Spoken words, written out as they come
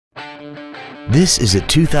This is a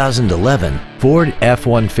 2011 Ford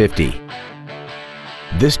F-150.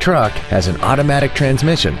 This truck has an automatic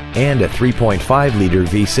transmission and a 3.5-liter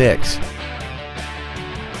V6.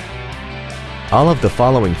 All of the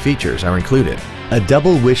following features are included: a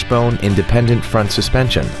double wishbone independent front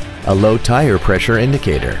suspension, a low tire pressure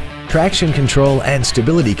indicator, traction control and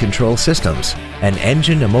stability control systems, an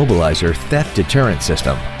engine immobilizer theft deterrent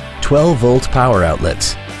system, 12-volt power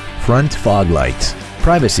outlets, front fog lights,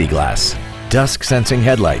 privacy glass, dusk sensing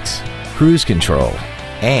headlights, cruise control,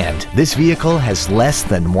 and this vehicle has less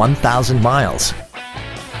than 1,000 miles.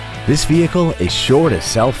 This vehicle is sure to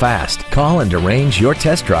sell fast. Call and arrange your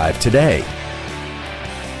test drive today.